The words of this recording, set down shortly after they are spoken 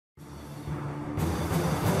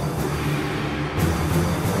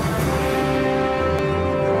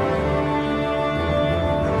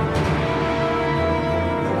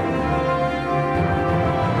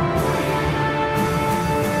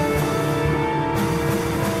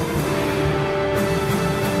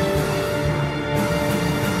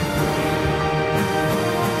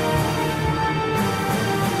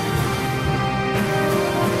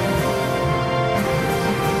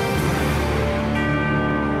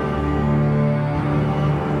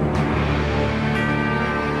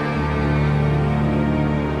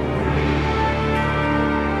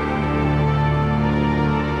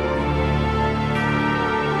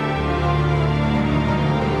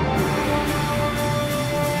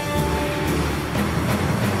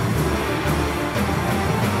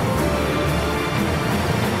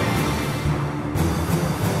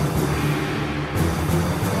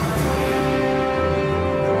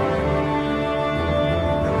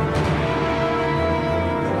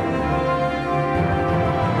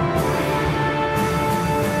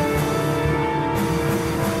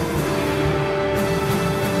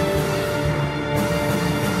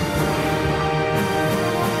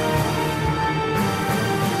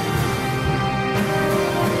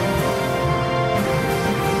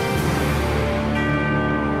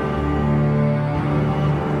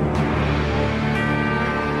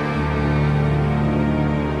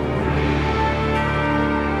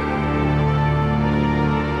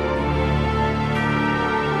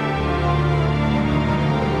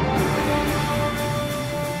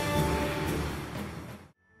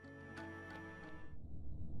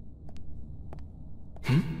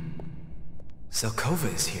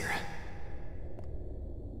Zelkova is here.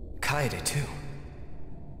 Kaede too.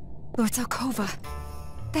 Lord Zelkova,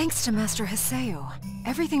 thanks to Master Haseo,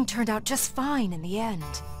 everything turned out just fine in the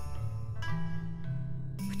end.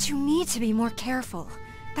 But you need to be more careful.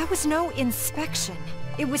 That was no inspection.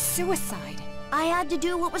 It was suicide. I had to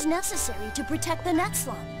do what was necessary to protect the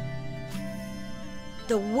Netslum.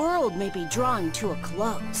 The world may be drawing to a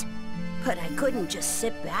close, but I couldn't just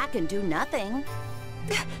sit back and do nothing.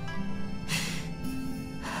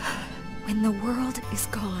 When the world is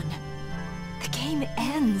gone, the game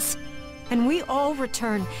ends, and we all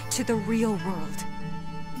return to the real world.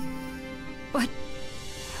 But,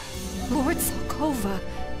 Lord Zelkova,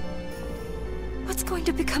 what's going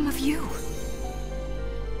to become of you?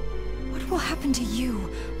 What will happen to you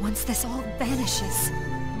once this all vanishes?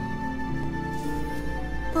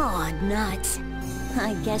 Aw, nuts.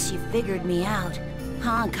 I guess you figured me out,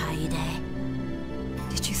 huh, Kaede?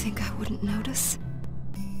 Did you think I wouldn't notice?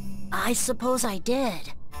 I suppose I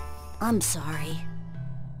did. I'm sorry.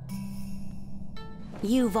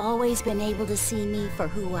 You've always been able to see me for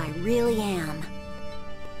who I really am.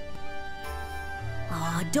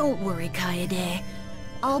 Aw, don't worry, Kaede.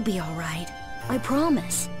 I'll be alright. I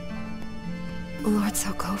promise. Lord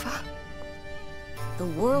Zelkova? The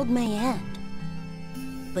world may end,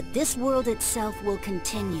 but this world itself will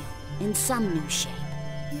continue in some new shape.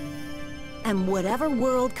 And whatever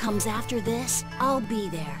world comes after this, I'll be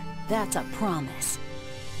there. That's a promise.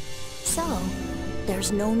 So,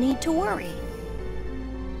 there's no need to worry.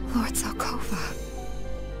 Lord Zelkova.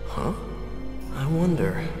 Huh? I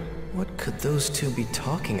wonder, what could those two be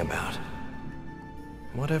talking about?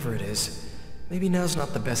 Whatever it is, maybe now's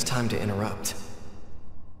not the best time to interrupt.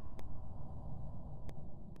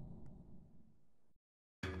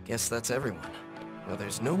 Guess that's everyone. Well,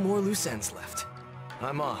 there's no more loose ends left.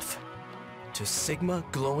 I'm off. To Sigma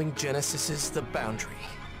Glowing Genesis's The Boundary.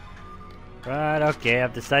 Right, okay,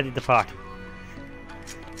 I've decided to part.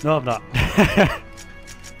 No, I'm not.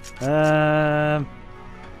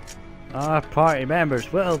 Our party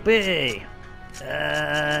members will be...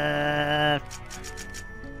 Kinda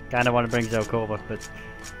want to bring Zelkova, but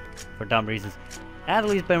for dumb reasons.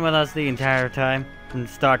 Adelie's been with us the entire time, from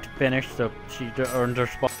start to finish, so she earned her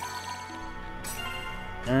spot.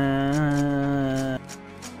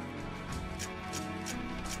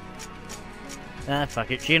 Fuck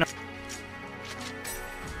it, she knows.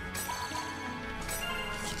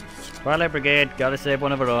 Twilight Brigade, gotta save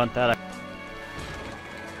one of her own. Ta-da.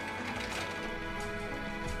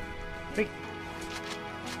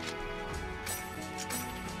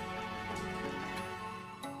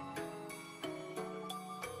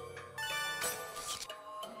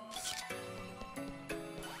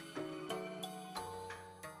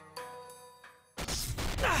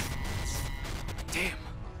 Damn,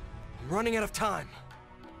 I'm running out of time.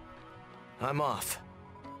 I'm off.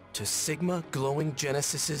 To Sigma Glowing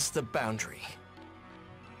Genesis's The Boundary.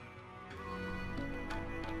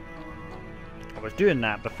 I was doing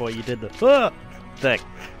that before you did the thing.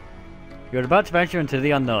 You're about to venture into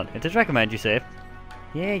the unknown. It is recommended you save.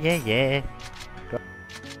 Yeah. Go.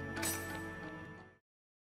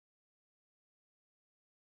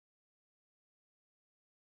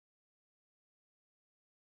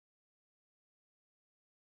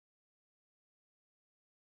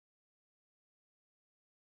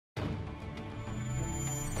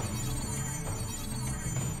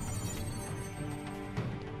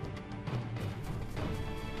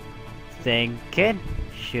 Thinking,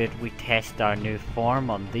 should we test our new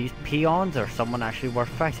form on these peons or someone actually worth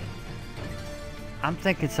fighting? I'm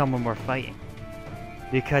thinking someone worth fighting,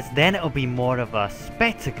 because then it'll be more of a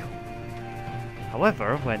spectacle.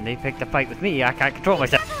 However, when they pick the fight with me, I can't control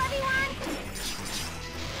myself.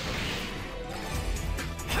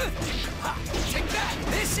 Take that!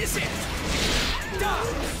 This is it!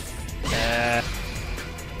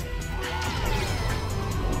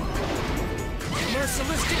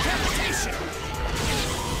 Merciless decapitation!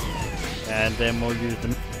 And then we'll use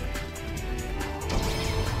them.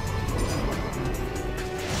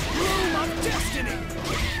 Room of Destiny!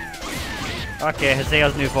 Okay,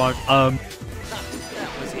 Haseo's new form.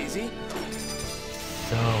 That was easy.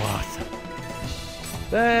 So awesome.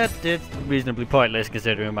 But it's reasonably pointless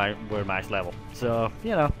considering we're max level. So,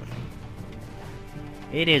 you know.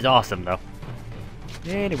 It is awesome though.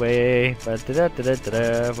 Anyway, where is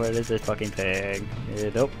this fucking thing?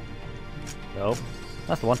 Nope. Nope.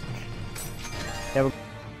 That's the one. There we go.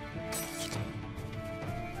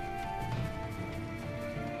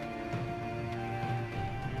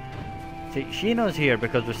 See, Shino's here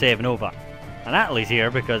because we're saving Ovan. And Natalie's here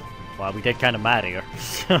because, well, we did kind of mad here.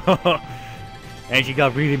 So, and she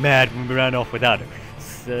got really mad when we ran off without her.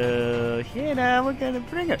 So, yeah, now we're gonna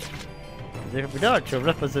bring her. If we don't, she'll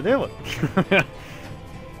rip us a new one.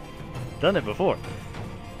 Done it before.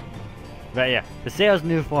 But yeah, Haseo's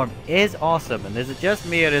new form is awesome, and is it just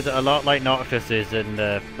me, or is it a lot like Noctis's in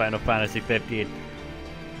Final Fantasy 15?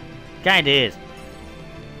 Kinda is.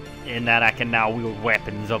 In that I can now wield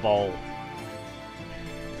weapons of all.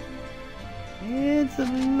 It's a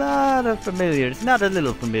lot of familiar. It's not a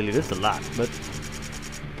little familiar, it's a lot, but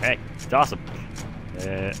hey, it's awesome.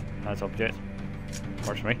 Nice object.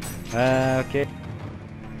 Works for me. Okay.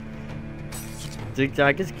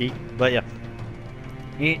 Zigzag is key, but yeah.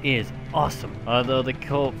 It is awesome. Although the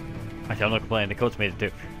code... Actually, I'm not complaining, the code's made it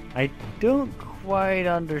too. I don't quite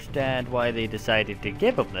understand why they decided to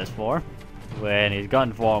give him this form when his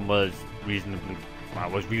gun form was reasonably... Well,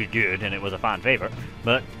 was really good and it was a fan favorite,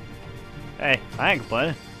 but hey, I ain't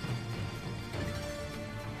complaining.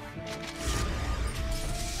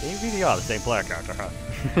 They really are the same player character, huh?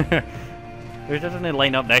 They're just when they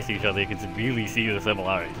line up next to each other, you can really see the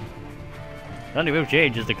similarities. The only real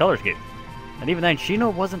change is the color scheme. And even then,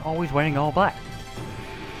 Shino wasn't always wearing all black.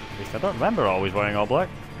 At least I don't remember always wearing all black.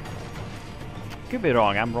 Could be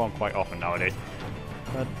wrong, I'm wrong quite often nowadays.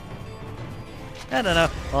 But I don't know.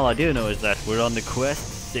 All I do know is that we're on the quest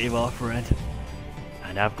to save our friend.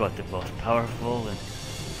 And I've got the most powerful and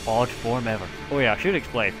odd form ever. Oh yeah, I should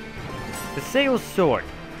explain. Haseo's sword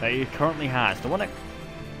that he currently has, the one that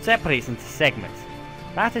separates into segments,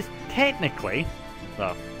 that is technically,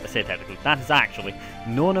 well, I say technically, that is actually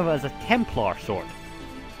known of as a Templar sword.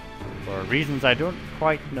 For reasons I don't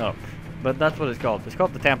quite know. But that's what it's called. It's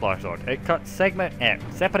called the Templar sword. It cuts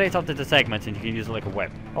separates up into segments and you can use it like a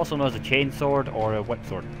whip. Also known as a chain sword or a whip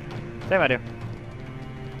sword. Same idea.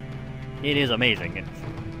 It is amazing. It's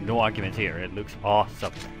no arguments here. It looks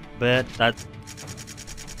awesome. But that's...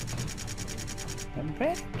 I'm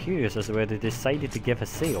very curious as to where they decided to give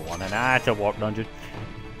Haseo one. And it's a warp dungeon.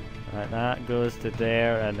 Right, that goes to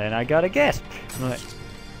there, and then I got a guess. Right.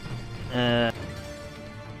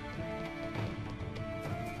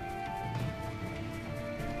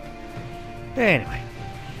 Anyway,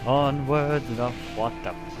 onwards and off. What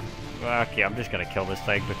the? Okay, I'm just gonna kill this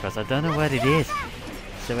thing because I don't know what it is.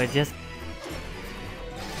 So I just.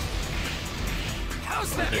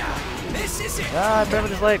 This is it. Ah, remember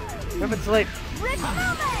to sleep. Remember to sleep.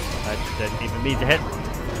 I didn't even mean to hit.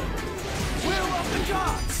 Will of the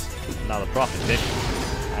gods. Now the profit bit,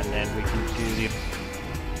 and then we can do the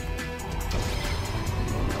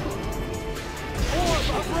Orb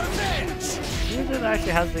of revenge. it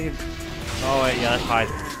actually has the... Oh wait, yeah, that's fine.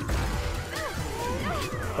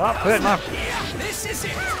 Stop putting my... This is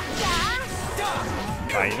it.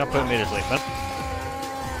 Right, you're not putting me to sleep, man.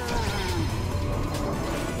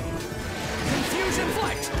 Confusion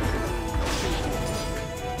flight.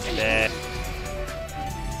 There.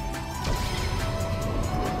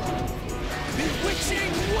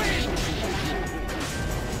 Bewitching wind.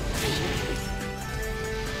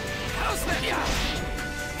 How's that?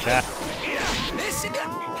 Chat. This is it.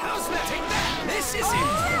 How's that? Take that. This is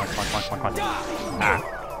Come on.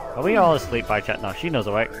 Ah. Are we all asleep by chat now? She knows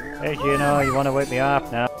awake. Hey, Shino, you want to wake me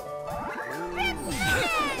up? No.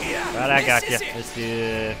 Right, I got you. Let's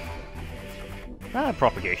do...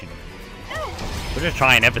 propagation. We're just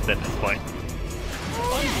trying everything at this point.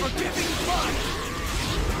 unforgiving fun.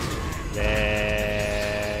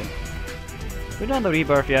 Then... We done the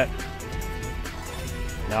rebirth yet?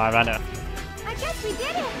 No, I ran it. I guess we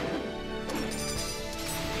did it!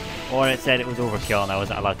 Or it said it was overkill and I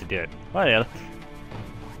wasn't allowed to do it. Well,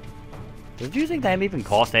 does using them even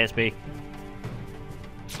cost XP?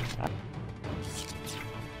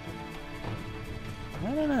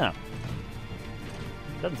 I don't know.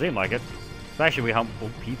 Doesn't seem like it. Especially we haven't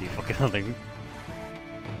OP'd fucking nothing.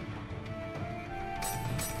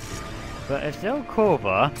 But if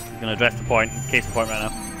Zelkova, I'm gonna address the point, case in point right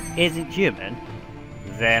now, isn't human,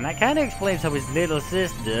 then that kinda explains how his little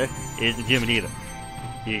sister isn't human either.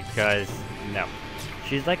 Because, no.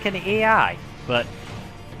 She's like an AI, but...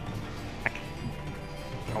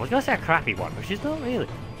 I was gonna say a crappy one, but she's not really.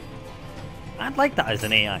 I'd like that as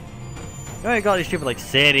an AI. You know, you got these stupid like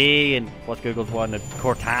Seri and what's Google's one, and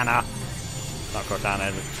Cortana. Not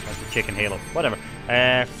Cortana, that's the chicken Halo. Whatever.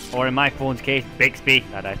 Or in my phone's case, Bixby,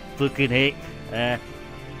 that I fucking hate.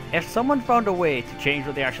 If someone found a way to change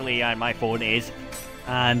what the actual AI in my phone is,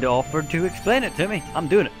 and offered to explain it to me, I'm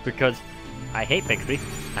doing it, because I hate Bixby.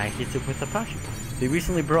 I hate it with a passion. They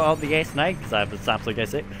recently brought out the S9, because I have the Samsung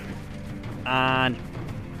S8, and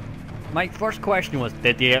my first question was,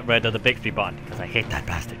 did they get rid of the Bixby button? Because I hate that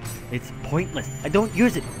bastard. It's pointless. I don't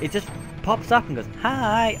use it. It just pops up and goes,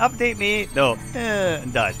 "Hi, update me." No,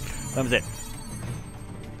 and dies. That was it.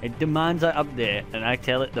 It demands I update, and I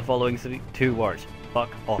tell it the following 2 words: "Fuck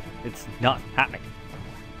off." It's not happening.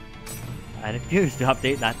 I refuse to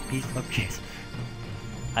update that piece of shit.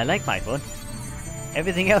 I like my phone.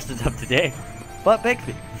 Everything else is up to date, but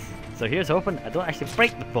Bixby. So here's hoping I don't actually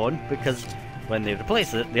break the phone, because when they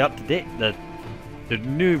replace it, the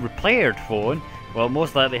new repaired phone will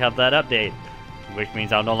most likely have that update, which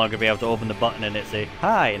means I'll no longer be able to open the button and it say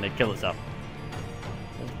hi and it kill itself.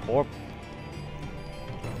 That's horrible.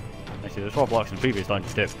 Actually, there's 4 blocks in previous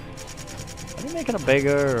launches too. Are they making it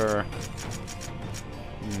bigger or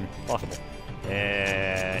possible?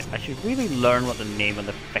 I should really learn what the name of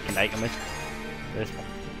the frickin' item is. This one.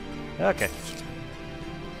 Okay.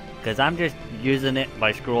 Because I'm just using it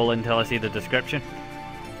by scrolling until I see the description.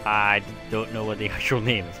 I don't know what the actual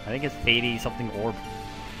name is. I think it's Fairy something orb.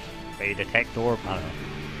 Fairy detect orb? I don't know.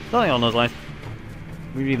 Something along those lines.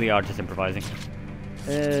 We really are just improvising.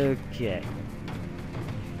 Okay.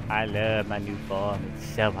 I love my new form. It's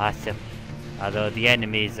so awesome. Although the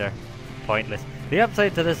enemies are pointless. The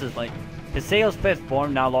upside to this is like, Haseo's 5th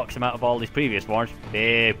form now locks him out of all these previous forms.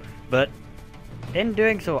 Babe. But in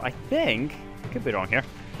doing so, I think, could be wrong here.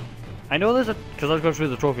 I know there's because I was going through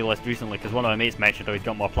the trophy list recently because one of my mates mentioned how he's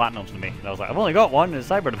got more platinums than me. And I was like, I've only got one, it's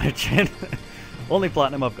Cyber Dimension. Only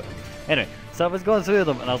platinum I've got. Anyway, so I was going through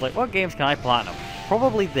them and I was like, what games can I platinum?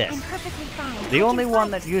 Probably this. I'm perfectly fine. The only one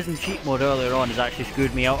that's using cheat mode earlier on has actually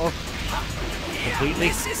screwed me out of completely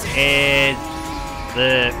is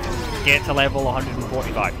the get to level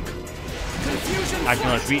 145. Actually,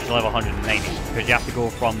 no, it's reach level 190 because you have to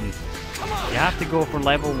go from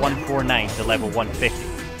level 149 to level 150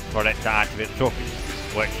 for it to activate the trophy.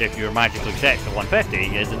 Which, if you're magically set to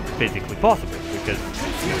 150, isn't physically possible because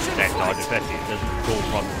you're set to 150. It doesn't go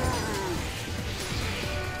from.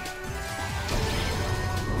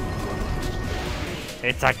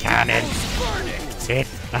 It's a cannon. It's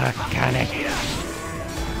a cannon.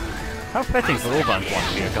 How fitting for Ovan's one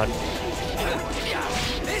to be a gun.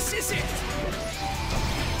 This is it.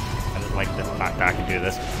 I just like the fact that I can do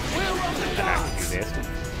this, and I can do this,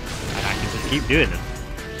 and I can just keep doing it.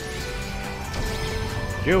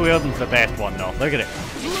 Dual wielding's the best one though. Look at it.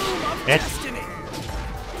 It's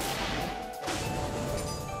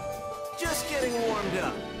just getting warmed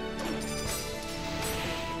up.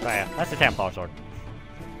 right, that's a Templar sword.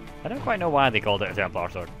 I don't quite know why they called it a Templar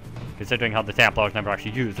sword, considering how the Templars never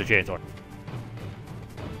actually used the chainsword.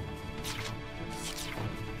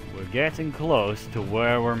 We're getting close to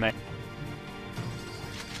where we're meant.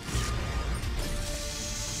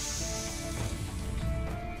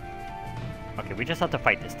 Okay, we just have to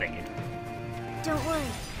fight this thing. Don't worry.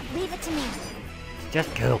 Leave it to me. It's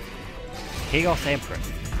just cool. Chaos Emperor.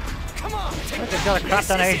 Come on, Look, it's got a crap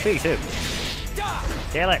ton of HP too.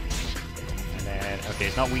 Kill it. And then, okay,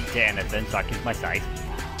 it's not weak to anything, so I keep my sight.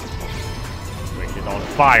 Which is on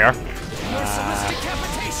fire.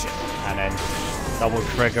 And then double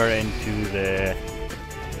trigger into the.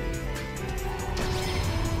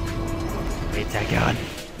 It's a gun.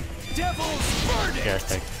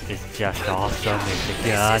 It's just awesome. It's a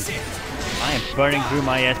gun. I am burning through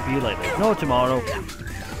my SP like there's no tomorrow.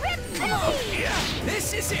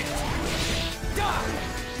 This is it.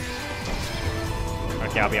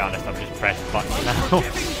 Okay, I'll be honest, I'm just pressing buttons now.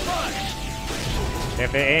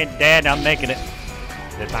 If it ain't dead, I'm making it.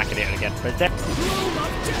 They're backing it again. But it's dead.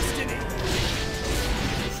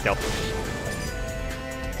 Still.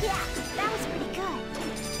 Yeah, that was pretty good.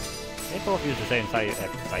 They both use the same site.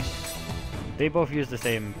 They both use the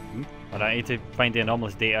same. But I need to find the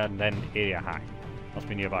anomalous data and then area hack. Must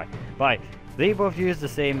be nearby. Bye. They both use the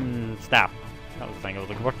same staff. That was the thing I was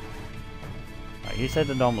looking for. Right, he said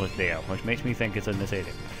anomalous data, which makes me think it's in this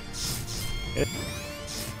area.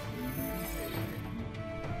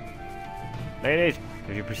 Ladies,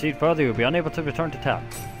 if you proceed further, you'll be unable to return to town.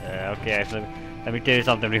 Okay, so let me tell you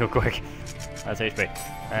something real quick. That's HP.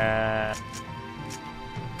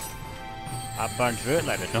 I'll burn through it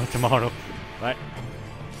like there's no tomorrow. Right.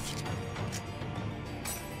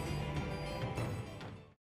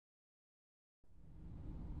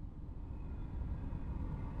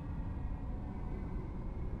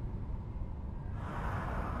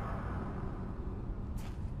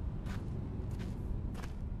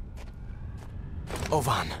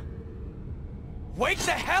 Ovan. Wake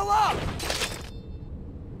the hell up!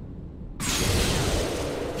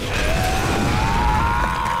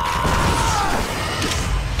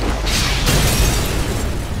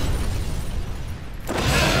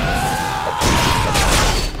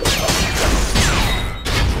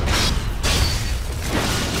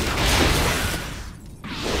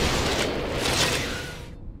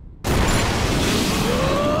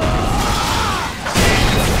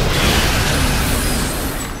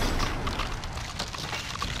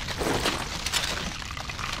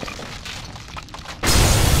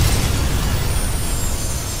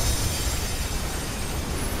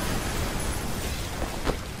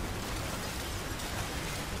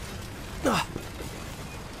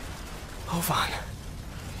 Ovan.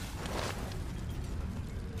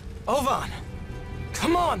 Ovan!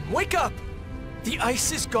 Come on, wake up! The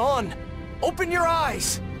ice is gone! Open your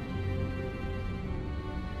eyes!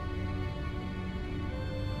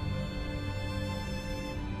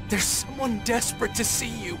 There's someone desperate to see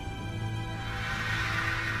you.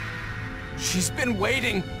 She's been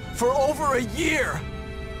waiting for over a year.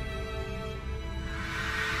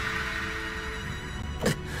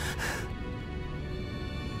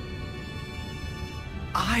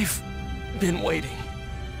 I've been waiting.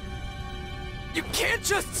 You can't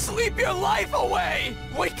just sleep your life away!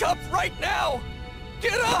 Wake up right now!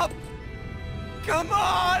 Get up! Come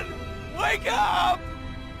on! Wake up!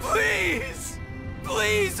 Please!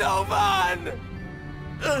 Please, Ovan!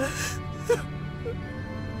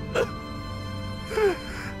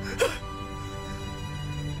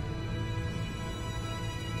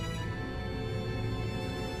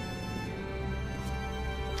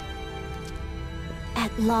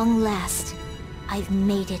 At long last, I've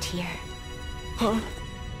made it here. Huh?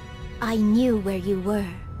 I knew where you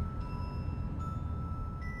were.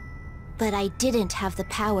 But I didn't have the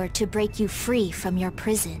power to break you free from your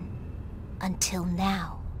prison. Until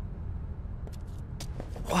now.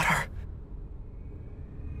 What are...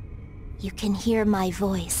 You can hear my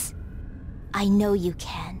voice. I know you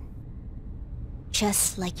can.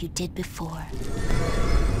 Just like you did before.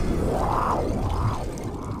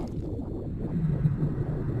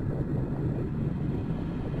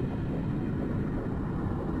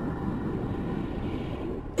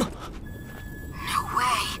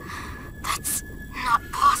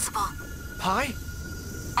 Pi?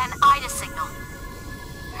 An Ida signal.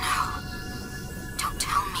 No. Don't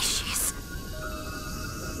tell me she's...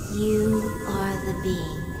 You are the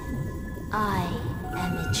being. I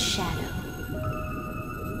am its shadow.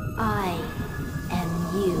 I am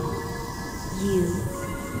you. You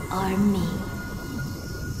are me.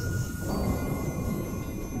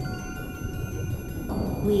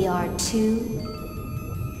 We are two,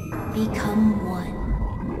 become one.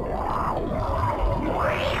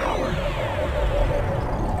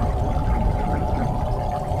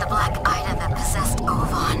 The Black Ida that possessed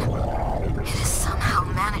Ovan. It has somehow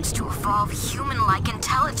managed to evolve human-like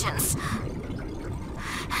intelligence.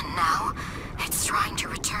 And now, it's trying to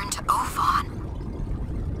return to Ovan.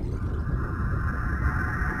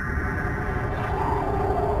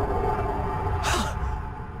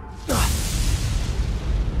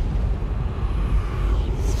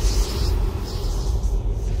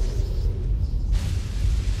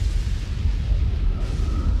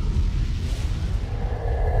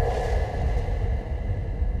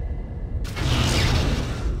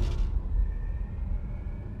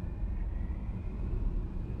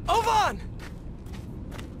 Ovan!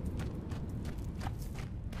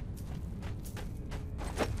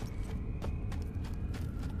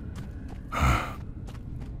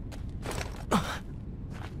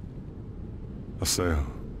 Haseo.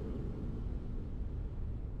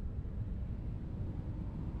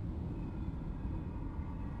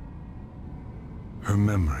 Her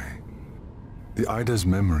memory. The Ida's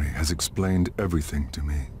memory has explained everything to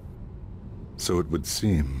me. So it would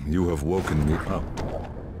seem you have woken me up.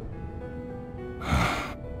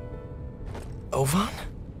 Ovan?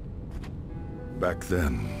 Back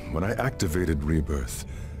then, when I activated Rebirth,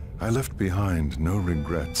 I left behind no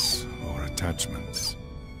regrets or attachments.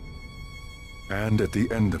 And at the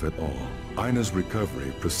end of it all, Ina's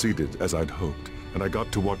recovery proceeded as I'd hoped, and I got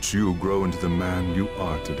to watch you grow into the man you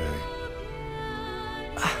are today.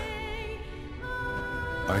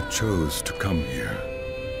 I chose to come here.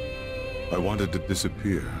 I wanted to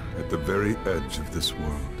disappear at the very edge of this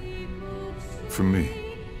world. For me,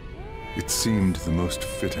 it seemed the most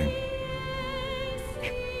fitting.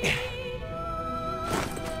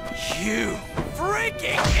 You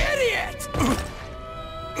freaking idiot!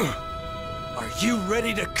 Are you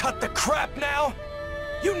ready to cut the crap now?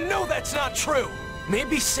 You know that's not true!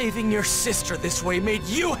 Maybe saving your sister this way made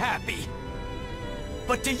you happy.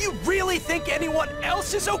 But do you really think anyone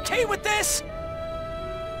else is okay with this?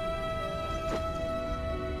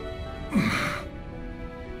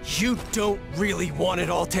 You don't really want it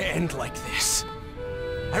all to end like this.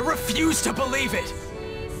 I refuse to believe it!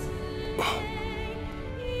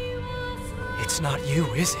 It's not you,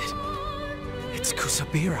 is it? It's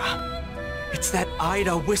Kusabira. It's that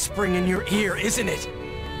Ida whispering in your ear, isn't it?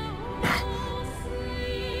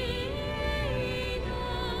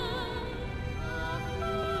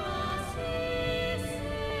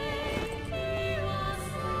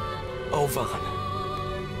 Ovan.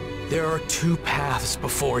 There are two paths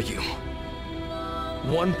before you.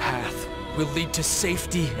 One path will lead to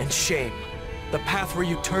safety and shame. The path where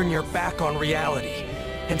you turn your back on reality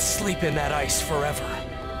and sleep in that ice forever.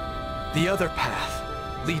 The other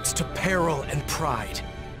path leads to peril and pride.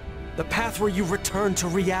 The path where you return to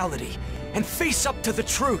reality and face up to the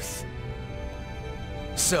truth.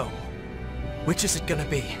 So, which is it gonna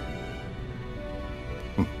be?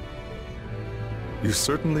 You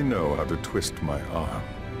certainly know how to twist my arm.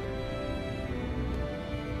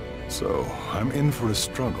 So, I'm in for a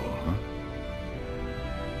struggle, huh?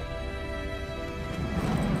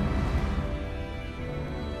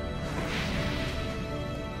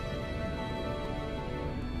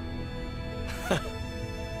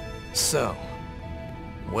 So,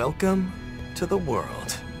 welcome to the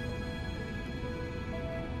world.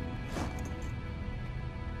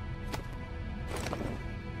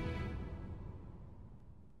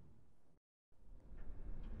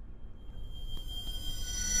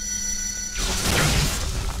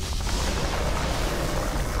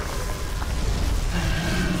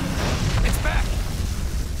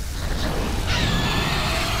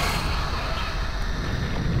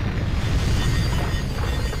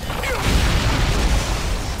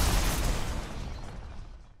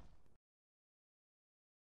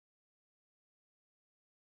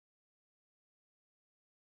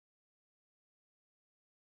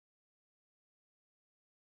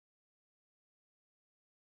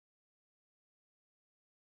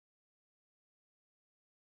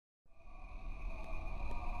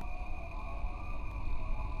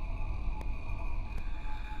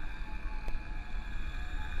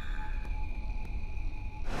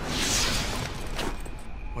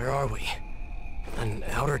 Where are we? An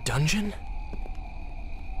outer dungeon?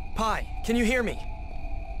 Pi, can you hear me?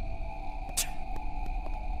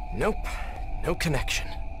 Nope, no connection.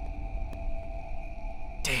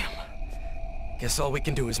 Damn. Guess all we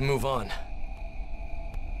can do is move on.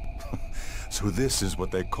 So this is what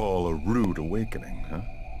they call a rude awakening, huh?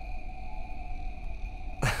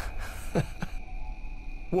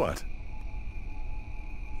 What?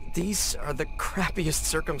 These are the crappiest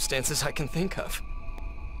circumstances I can think of.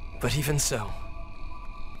 But even so,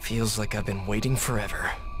 feels like I've been waiting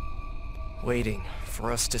forever. Waiting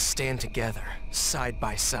for us to stand together, side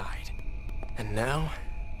by side. And now,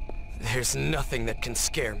 there's nothing that can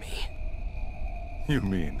scare me. You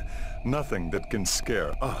mean, nothing that can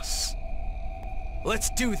scare us?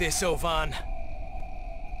 Let's do this, Ovan!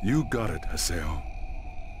 You got it, Haseo.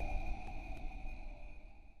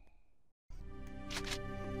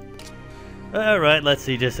 Alright, let's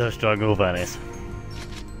see just how strong Ovan is.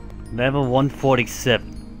 Level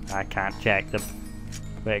 147. I can't check them.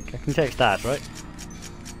 Wait, I can check stats, right?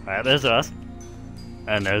 Right, there's us.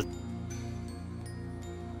 And there's...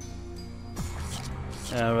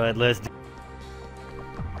 Alright, let's do...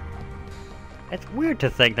 It's weird to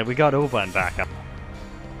think that we got Ovan back up.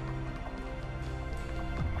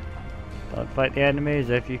 Don't fight the enemies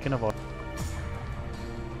if you can avoid.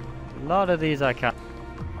 A lot of these I can't.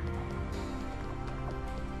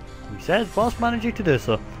 He says boss managing to do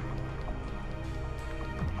so.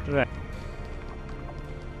 Right.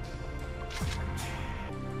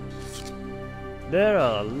 There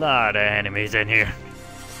are a lot of enemies in here.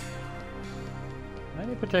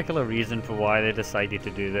 Any particular reason for why they decided to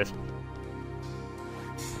do this?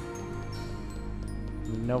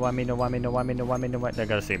 No whammy, no whammy, no whammy, no whammy, no whammy. They're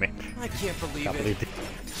gonna see me. I can't believe Can't it. believe it.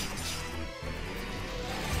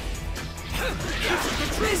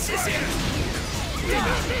 This is it!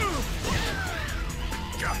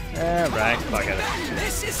 Right, fuck it.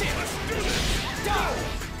 This is it!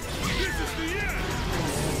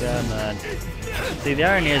 Come on. See, the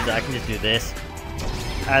irony is that I can just do this.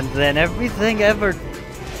 And then everything ever...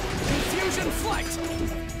 Confusion flight!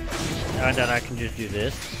 And then I can just do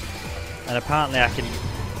this. And apparently I can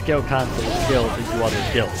skill cancel skills into other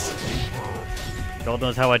skills. God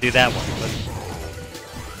knows how I do that one, but...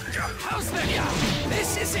 How's that?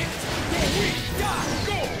 This is it!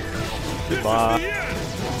 Goodbye.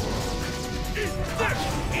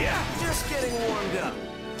 Just getting warmed up.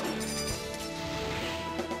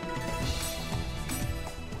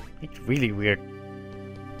 It's really weird.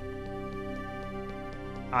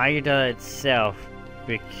 Ida itself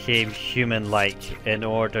became human-like in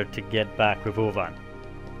order to get back with Ovan.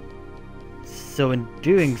 So in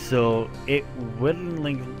doing so, it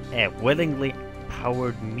willingly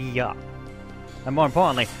powered me up. And more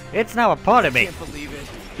importantly, it's now a part of me. I can't believe it.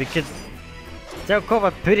 Because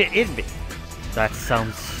Zelkova put it in me. That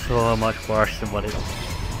sounds so much worse than what it is.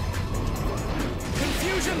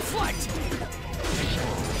 Confusion flight!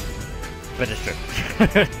 But it's true.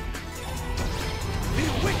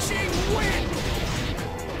 Bewitching wind!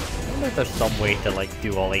 I wonder if there's some way to like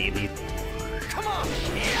do all 8 of these. Come on!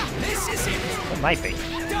 Yeah, this is it! It might be.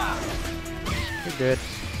 You're good.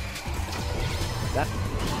 That.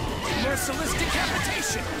 Merciless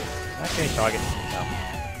decapitation! Okay, target. No.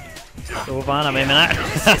 Ovan, I'm aiming at.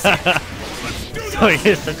 So he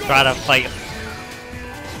used to try to fight.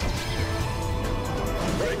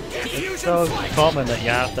 It's so common that you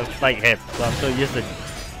have to fight him, so I'm so used to.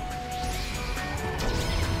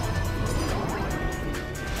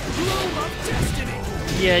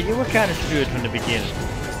 Yeah, you were kind of screwed from the beginning.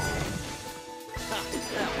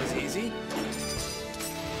 That was easy.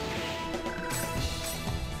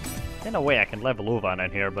 In a way, I can level Ovan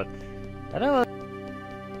in here, but I don't know.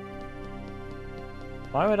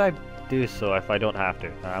 Why would I do so if I don't have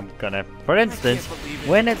to? I'm gonna, for instance,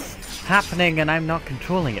 when it's happening and I'm not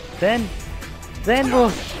controlling it, then we'll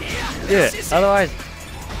do it. Otherwise,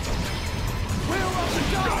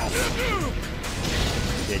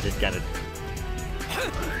 you're just gonna.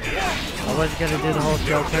 I was gonna do the whole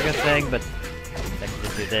skill trigger thing, but I can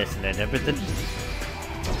just do this and then everything.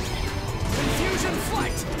 Confusion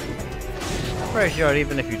flight. I'm pretty sure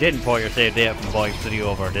even if you didn't port your save data from Volume 3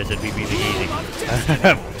 over, this would be really easy.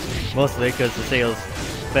 Mostly because the Haseo's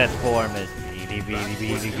best form is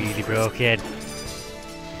really broken.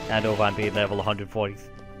 And Ovan being level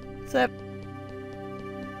 147.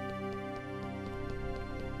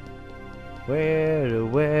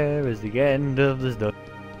 Where is the end of the story?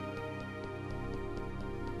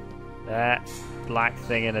 That black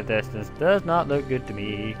thing in the distance does not look good to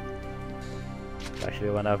me. Especially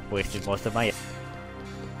when I've wasted most of my... An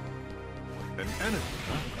enemy,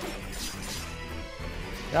 huh?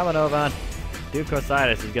 Come on, Ovan. Duke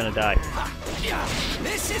Osiris is gonna die.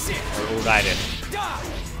 This is it. Or we'll die it.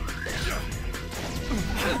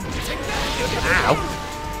 Ow!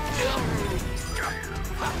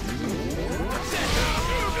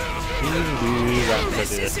 Let's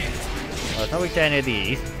do this. Well, it's not weak to any of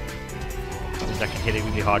these. Because I can hit it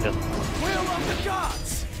really hard. Will of the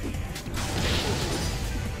gods.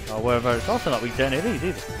 However, it's also not weak to any of these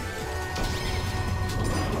either.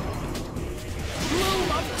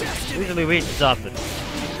 Usually weak to something.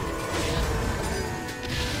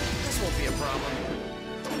 This won't be a problem.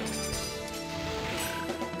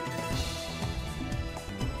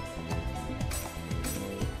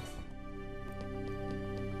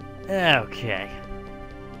 Okay.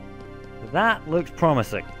 That looks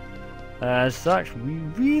promising. As such, we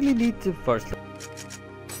really need to first look.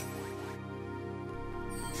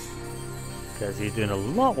 Because he's doing a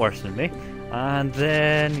lot worse than me. And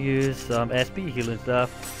then use some SP healing stuff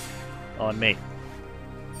on me.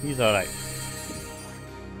 He's alright.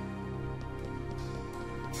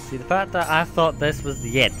 See, the fact that I thought this was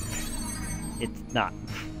the end. It's not.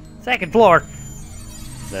 Second floor!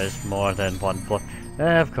 There's more than one floor.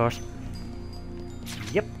 Of course.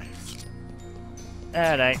 Yep.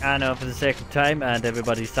 Alright, I know for the sake of time and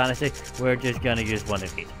everybody's sanity, we're just gonna use one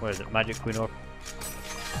of these. Where is it? Magic Queen Orb?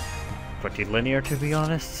 Pretty linear to be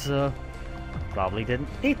honest, so probably didn't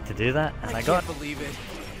need to do that. And I got. Can't believe it.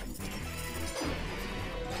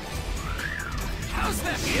 How's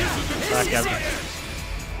that?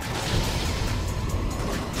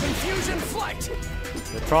 Confusion flight.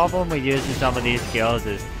 The problem with using some of these skills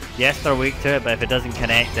is, yes, they're weak to it, but if it doesn't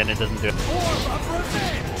connect, then it doesn't do it. Orb of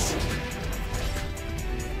revenge.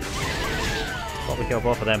 Probably kill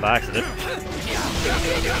both of them by accident.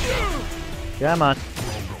 Come on.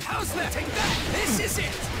 How's that? Take that. This is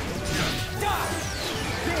it. Die.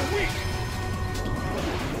 You're weak.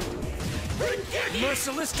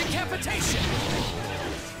 Merciless decapitation.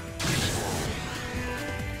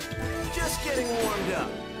 Just getting warmed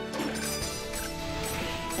up.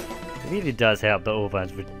 It really does help that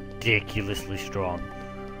Ovan's ridiculously strong.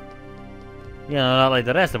 You know, not like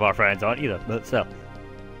the rest of our friends aren't either, but still.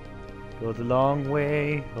 Go the long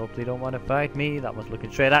way. Hope they don't want to fight me. That one's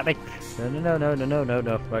looking straight at me.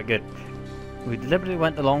 No. Right, good. We deliberately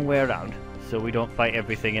went the long way around, so we don't fight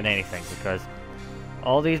everything and anything, because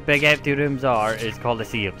all these big empty rooms is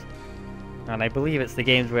coliseums. And I believe it's the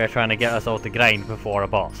games where they're trying to get us all to grind before a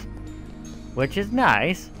boss. Which is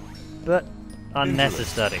nice, but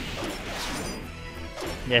unnecessary.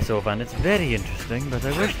 Yes, Ovan, it's very interesting, but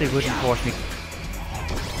I wish they wouldn't force me.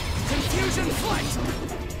 Confusion flight.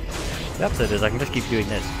 The upside is I can just keep doing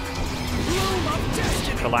this.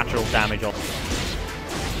 Collateral damage off.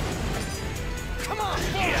 Come on.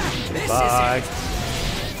 This Bye. is it.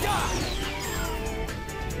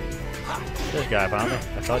 This guy apparently.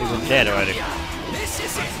 I thought he was dead already. This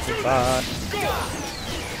is it. Bye.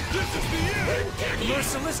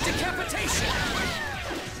 Merciless decapitation.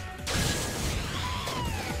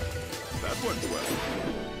 That went well.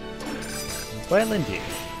 Well indeed.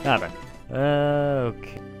 Now then,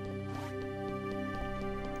 Okay.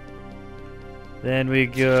 Then we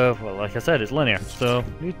go, well, like I said, it's linear, so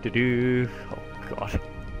oh god.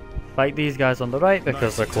 Fight these guys on the right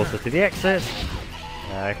because they're closer to the exit.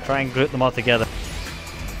 Try and group them all together.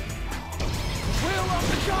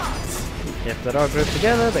 If they're all grouped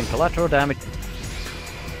together, then collateral damage.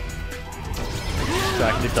 So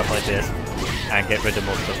I can do stuff like this and get rid of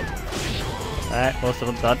most of them. Alright, most of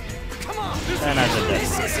them done. And as in dead.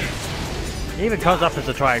 He even comes up as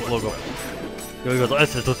the Triax logo. He goes,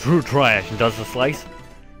 this is the true Triax, and does the slice.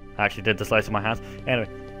 I actually did the slice in my hands. Anyway.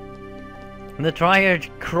 And the Triax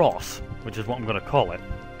cross, which is what I'm going to call it,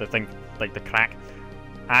 the thing, like the crack,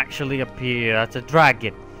 actually appear. That's a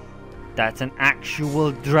dragon. That's an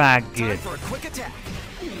actual dragon. Time for a quick attack.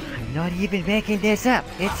 I'm not even making this up.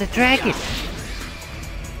 It's a dragon.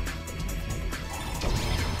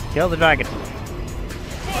 Kill the dragon.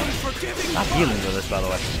 I'm healing with this, by the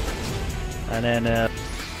way. And then,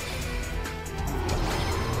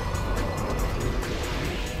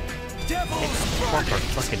 proper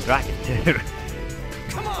fucking dragon, too.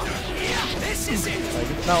 Come on. This is it. Like,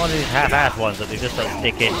 it's not one of these half-ass ones that they just like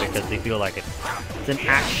stick in because they feel like it. It's an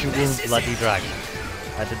actual bloody dragon.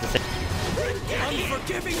 I did the same.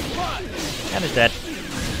 Unforgiving blood. And it's dead.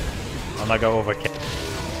 I'm not gonna overkill.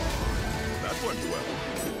 That went well.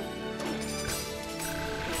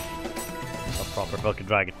 A proper fucking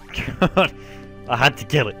dragon. I had to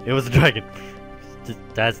kill it. It was a dragon. Just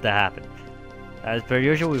has to happen. As per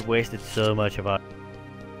usual, we've wasted so much of our...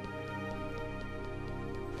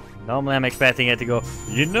 Normally I'm expecting it to go,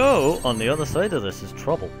 you know, on the other side of this is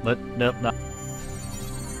trouble. But nope, no.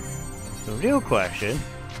 The real question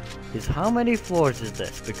is how many floors is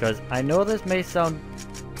this? Because I know this may sound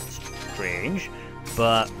strange,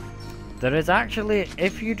 but there is actually,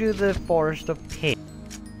 if you do the Forest of Pain,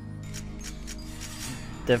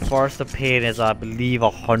 the Forest of Pain is, I believe,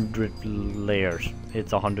 100 layers.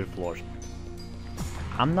 It's 100 floors.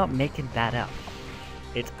 I'm not making that up.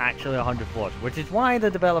 It's actually 100 floors, which is why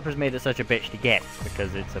the developers made it such a bitch to get,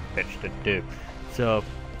 because it's a bitch to do. So,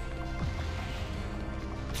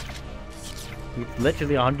 it's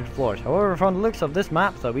literally 100 floors. However, from the looks of this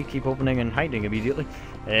map that we keep opening and hiding immediately,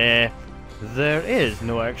 there is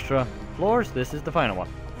no extra floors. This is the final one.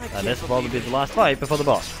 And this will probably be the last fight before the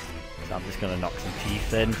boss. So I'm just going to knock some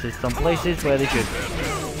teeth into some places where they should.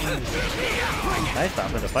 Nice time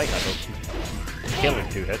for the fight, I hope. Killing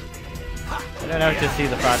 2 hit. I don't have to see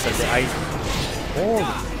the fact that the ice. Holy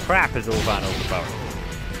crap, is Ovan overpowered.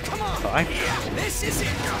 Fine.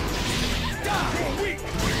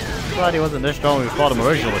 Glad he wasn't this strong when we fought him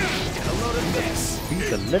originally.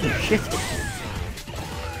 He's a living shit.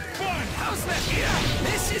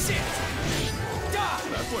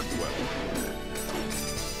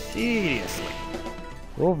 Seriously.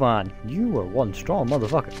 Ovan, you are one strong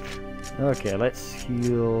motherfucker. Okay, let's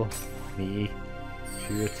heal me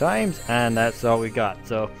 2 times, and that's all we got.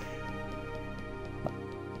 So,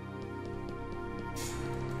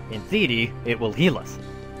 in theory, it will heal us.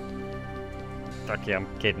 Okay, I'm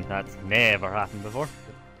kidding. That's never happened before.